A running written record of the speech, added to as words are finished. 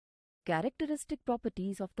Characteristic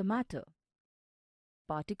properties of the matter.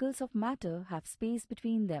 Particles of matter have space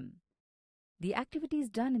between them. The activities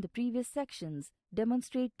done in the previous sections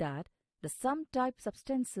demonstrate that the sum-type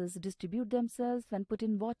substances distribute themselves when put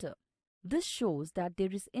in water. This shows that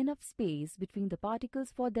there is enough space between the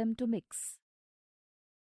particles for them to mix.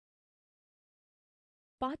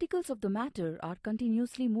 Particles of the matter are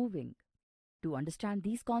continuously moving. To understand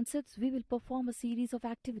these concepts, we will perform a series of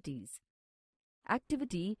activities.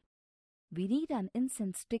 Activity: we need an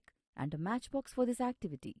incense stick and a matchbox for this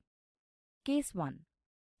activity. Case 1.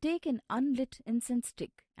 Take an unlit incense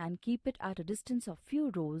stick and keep it at a distance of few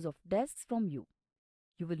rows of desks from you.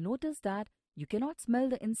 You will notice that you cannot smell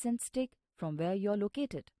the incense stick from where you are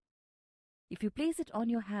located. If you place it on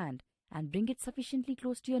your hand and bring it sufficiently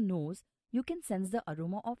close to your nose, you can sense the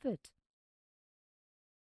aroma of it.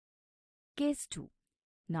 Case 2.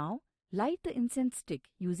 Now, light the incense stick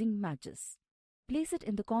using matches. Place it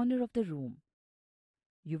in the corner of the room.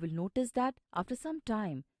 You will notice that after some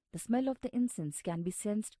time, the smell of the incense can be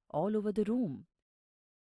sensed all over the room.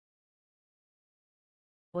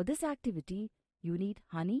 For this activity, you need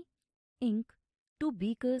honey, ink, 2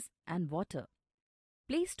 beakers and water.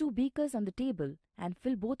 Place 2 beakers on the table and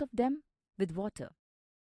fill both of them with water.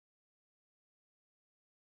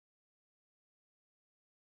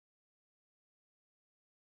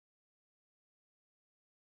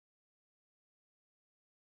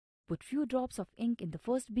 Put few drops of ink in the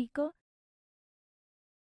first beaker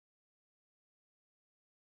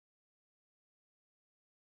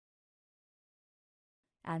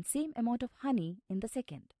and same amount of honey in the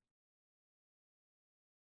second.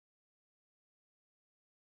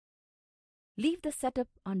 Leave the setup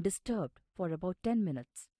undisturbed for about 10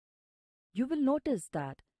 minutes. You will notice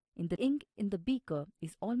that the ink in the beaker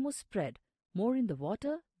is almost spread more in the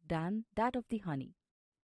water than that of the honey.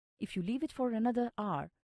 If you leave it for another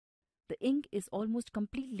hour, the ink is almost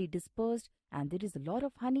completely dispersed and there is a lot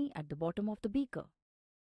of honey at the bottom of the beaker.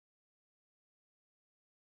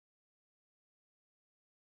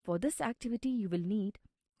 For this activity, you will need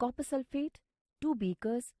copper sulfate, 2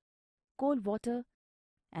 beakers, cold water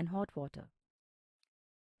and hot water.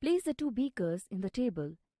 Place the 2 beakers in the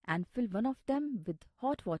table and fill one of them with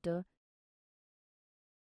hot water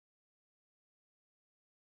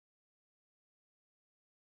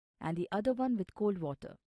and the other one with cold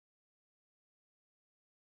water.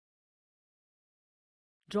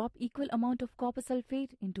 Drop equal amount of copper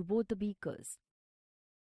sulfate into both the beakers.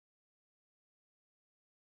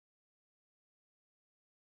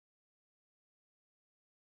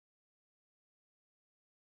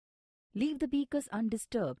 Leave the beakers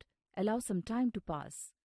undisturbed. Allow some time to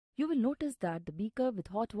pass. You will notice that the beaker with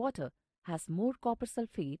hot water has more copper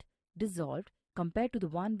sulfate dissolved compared to the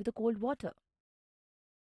one with the cold water.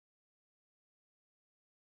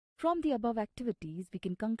 From the above activities, we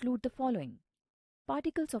can conclude the following.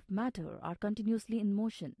 Particles of matter are continuously in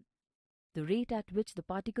motion. The rate at which the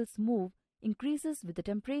particles move increases with the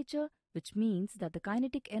temperature, which means that the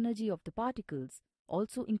kinetic energy of the particles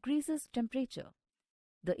also increases temperature.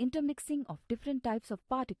 The intermixing of different types of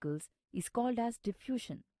particles is called as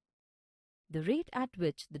diffusion. The rate at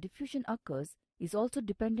which the diffusion occurs is also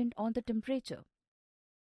dependent on the temperature.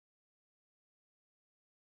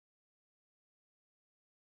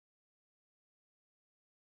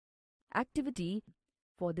 Activity.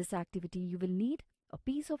 For this activity, you will need a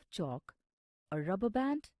piece of chalk, a rubber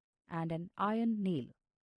band, and an iron nail.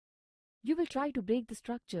 You will try to break the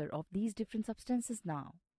structure of these different substances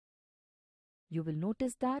now. You will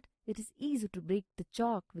notice that it is easy to break the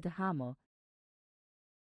chalk with a hammer,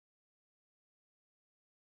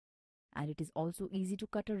 and it is also easy to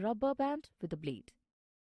cut a rubber band with a blade.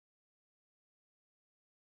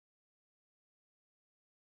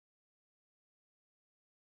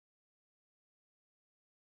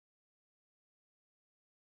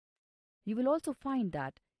 You will also find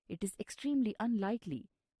that it is extremely unlikely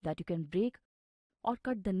that you can break or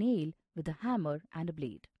cut the nail with a hammer and a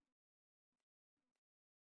blade.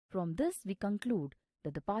 From this, we conclude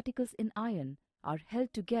that the particles in iron are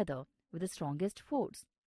held together with the strongest force.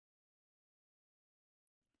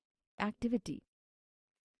 Activity.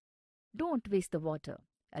 Don't waste the water.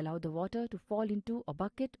 Allow the water to fall into a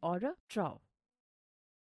bucket or a trough.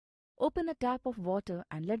 Open a tap of water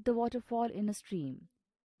and let the water fall in a stream.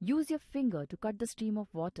 Use your finger to cut the stream of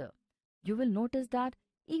water. You will notice that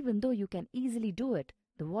even though you can easily do it,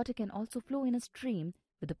 the water can also flow in a stream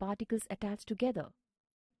with the particles attached together.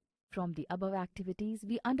 From the above activities,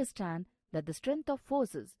 we understand that the strength of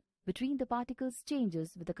forces between the particles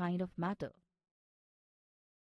changes with the kind of matter.